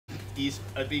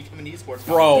become an esports.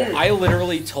 Bro, I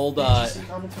literally told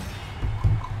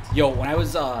yo,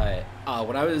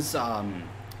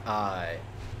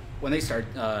 when they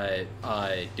started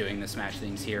doing the Smash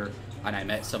things here, and I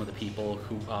met some of the people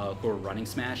who were running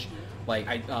Smash, like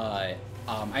I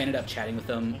ended up chatting with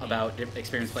them about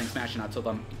experience playing Smash, and I told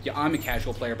them, yeah, I'm a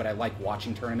casual player, but I like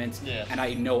watching tournaments, and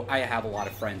I know I have a lot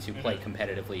of friends who play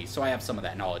competitively, so I have some of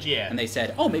that knowledge. Yeah. And they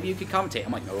said, oh, maybe you could commentate.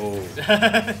 I'm like, no.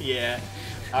 Yeah.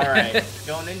 All right.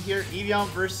 Going in here, Eeveeon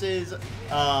versus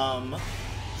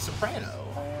Soprano.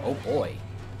 Oh boy.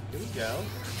 Here we go.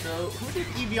 So, who did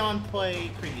Eeveeon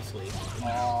play previously?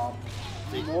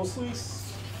 Mostly.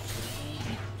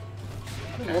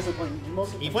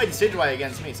 He played Decidueye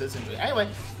against me, so it's interesting. Anyway,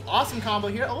 awesome combo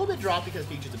here. A little bit dropped because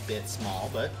Pikachu's a bit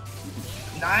small, but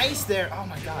nice there. Oh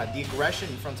my god, the aggression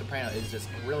from Soprano is just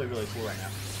really, really cool right now.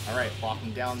 All right,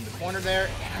 blocking down the corner there,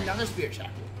 and another Spirit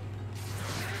Shackle.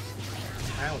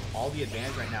 Soprano with all the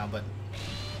advantage right now, but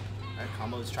all right,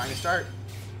 combo is trying to start.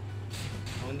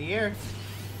 Go in the air.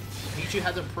 Pikachu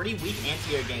has a pretty weak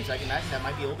anti-air game, so I can imagine that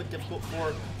might be a little bit difficult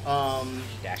for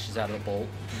dashes out of the bolt.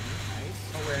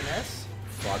 Nice awareness.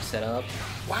 Frog set up.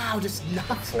 Wow, just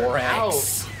knocks 4x. her out.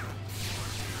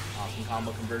 Awesome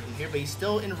combo conversion here, but he's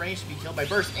still in range to be killed by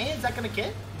Burst. And is that going to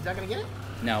get? Is that going to get it?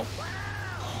 No.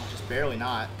 Just barely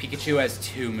not. Pikachu has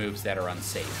 2 moves that are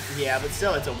unsafe. Yeah, but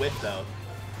still, it's a whip, though.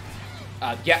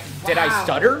 Yeah, wow. Did I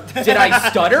stutter? Did I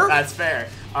stutter? That's fair.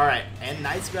 All right, and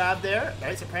nice grab there. All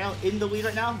right, Soprano in the lead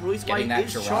right now. Ruiz Getting White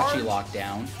that is Jirachi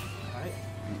lockdown. All right.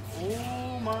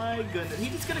 Oh my goodness.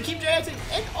 He's just going to keep dancing.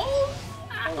 And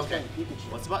okay.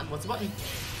 What's the button? What's the button?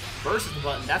 Burst is the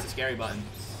button. That's a scary button.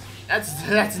 That's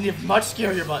a much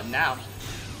scarier button now.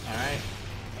 All right.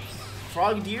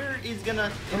 Frogadier is going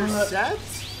to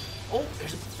intercept. Oh,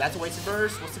 that's a wasted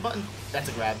burst. What's the button? That's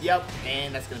a grab. Yep.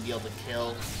 And that's going to be able to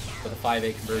kill. With a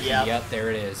 5-8 conversion. Yep,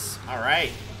 there it is. All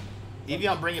right.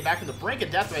 Eeveeon bring it back to the brink of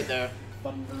death right there.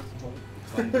 Thunder Jolt.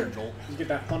 Thunder Jolt. You get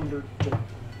that Thunder Jolt.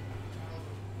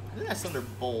 I think that's Thunder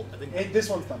Bolt. I think this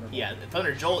one's Thunder Bolt. Yeah,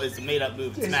 Thunder Jolt is the made-up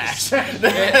move in Smash.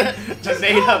 The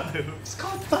made-up move. It's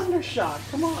called Thunder Shock.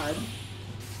 Come on.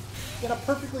 Get a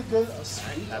perfectly good,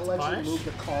 sweet alleged move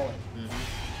to call it.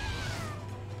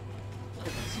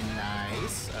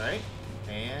 Nice. All right.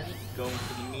 And going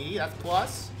for the meaty. That's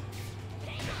plus.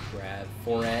 Grab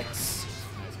 4x. Nice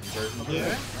conversion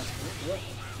here.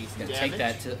 He's going to take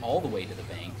that all the way to the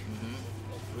bank.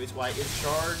 Ruiz White is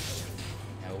charged.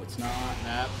 No, it's not.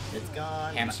 Nope, it's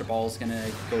gone. Hamster Ball's going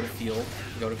to go to field.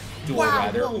 Go to duel,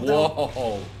 rather.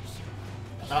 Whoa.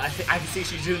 I can see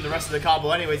she's doing the rest of the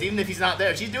combo anyways. Even if he's not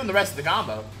there, she's doing the rest of the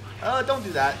combo. Don't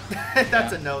do that.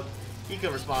 That's a note. He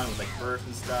could respond with, like, burst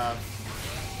and stuff.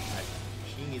 Right.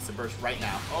 She needs to burst right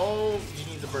now. Oh, she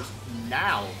needs to burst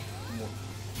now.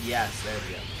 Yes, there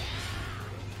we go.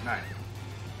 Alright.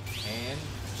 And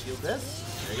shield this.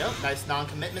 There you go. Nice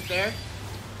non-commitment there.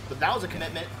 But that was a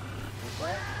commitment.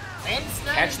 And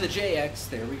snap. Catch the JX.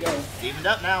 There we go. Evened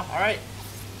up now. Alright.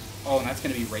 Oh, and that's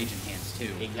going to be Raging Hands,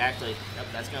 too. Exactly. Yep,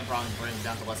 that's going to probably bring him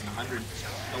down to less than 100.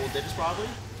 Double digits, probably.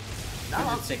 No.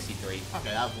 163.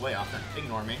 Okay, that was way off then.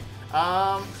 Ignore me.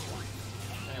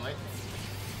 Anyway.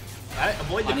 Alright,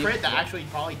 avoid the crit. That actually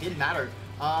probably did matter.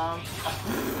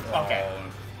 Okay.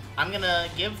 I'm going to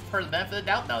give her the benefit of the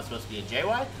doubt. That was supposed to be a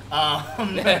JY.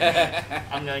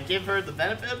 I'm going to give her the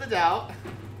benefit of the doubt.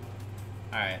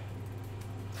 Alright.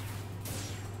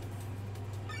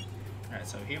 Alright,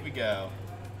 so here we go.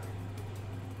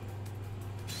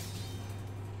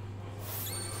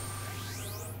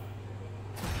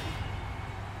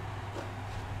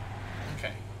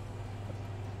 Okay.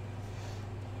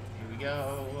 Here we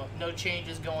go. No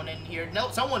changes going in here. No,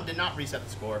 someone did not reset the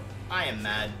score. I am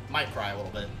mad. Might cry a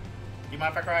little bit. Do you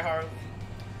mind if I cry, Haru? Is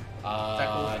that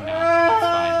cool? No,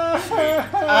 it's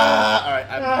fine. Alright,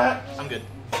 I'm good.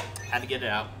 Had to get it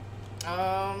out.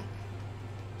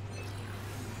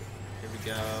 Here we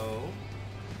go.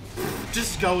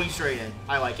 Just going straight in.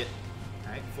 I like it.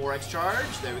 Alright, 4x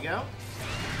charge. There we go.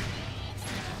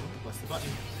 What's the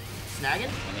button? Snagging?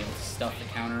 Unable to stuff the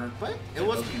counter. But it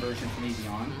was conversion from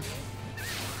Eeveeon.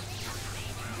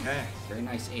 Okay. Very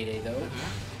nice 8A though.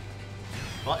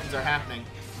 Buttons are happening.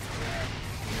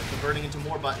 They're converting into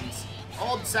more buttons.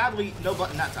 Oh, sadly, no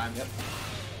button that time. Yep.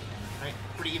 Alright,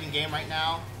 pretty even game right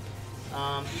now.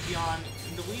 Eeveeon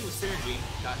in the lead with Synergy.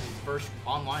 Got his burst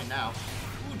online now.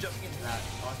 Ooh, jumping into that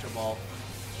Electro Ball.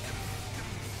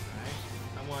 Alright,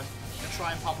 I want to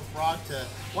try and pop a frog to...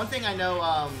 One thing I know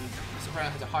Soprano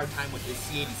has a hard time with is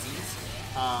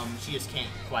C-ADCs. She just can't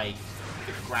quite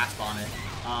get a grasp on it.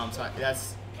 So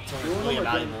that's really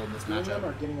valuable in this matchup. Doing them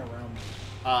or getting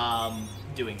around?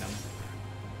 Doing them.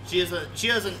 She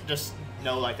doesn't just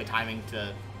know like the timing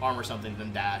to arm or something,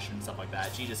 then dash and stuff like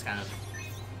that. She just kind of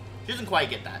she doesn't quite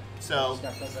get that. So.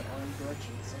 Scott does that arm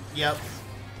direction. Yep.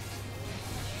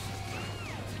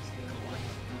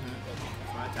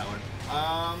 That's what I tell her.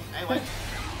 Anyway.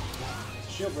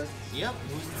 Shield break. Yep,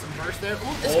 losing some burst there.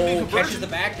 Ooh, this could be a conversion. Catches the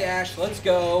backdash. Let's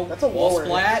go. That's a wall lower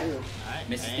splat. hit, too. Alright,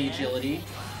 Misses the agility.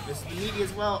 Misses the meaty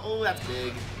as well. Oh, that's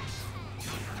big.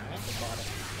 Alright,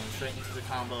 going straight into the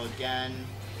combo again.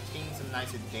 Getting some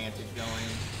nice advantage going.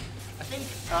 I think,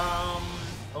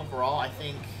 overall, I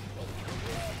think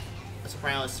the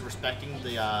Soprano is respecting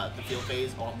the field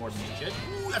phase a lot more than she should.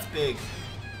 Ooh, that's big.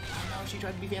 Oh no, she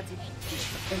tried to be fancy.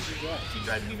 She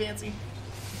tried to be fancy.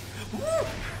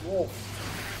 Whoa.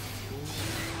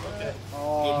 Okay.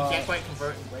 Yeah, he can't quite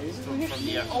convert from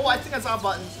the. Oh, I think I saw a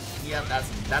button. Yeah, that's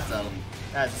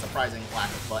a surprising lack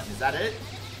of button. Is that it?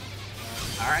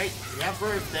 All right. Yeah,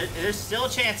 there's still a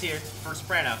chance here for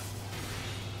Soprano.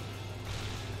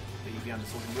 Eeveeon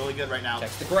is looking really good right now.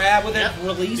 Checks the grab with it.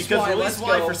 Release because Y. release Let's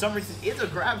Y go. for some reason is a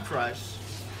grab crush.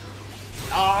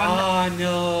 Oh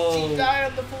no. She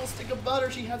died on the full stick of butter.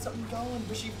 She had something going,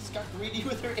 but she just got greedy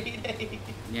with her 8A.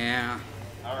 Yeah.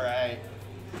 All right.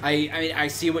 I mean, I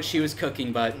see what she was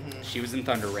cooking, but she was in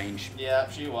thunder range. Yeah,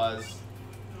 she was.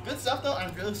 Good stuff though.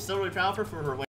 I'm still really proud of her for her win.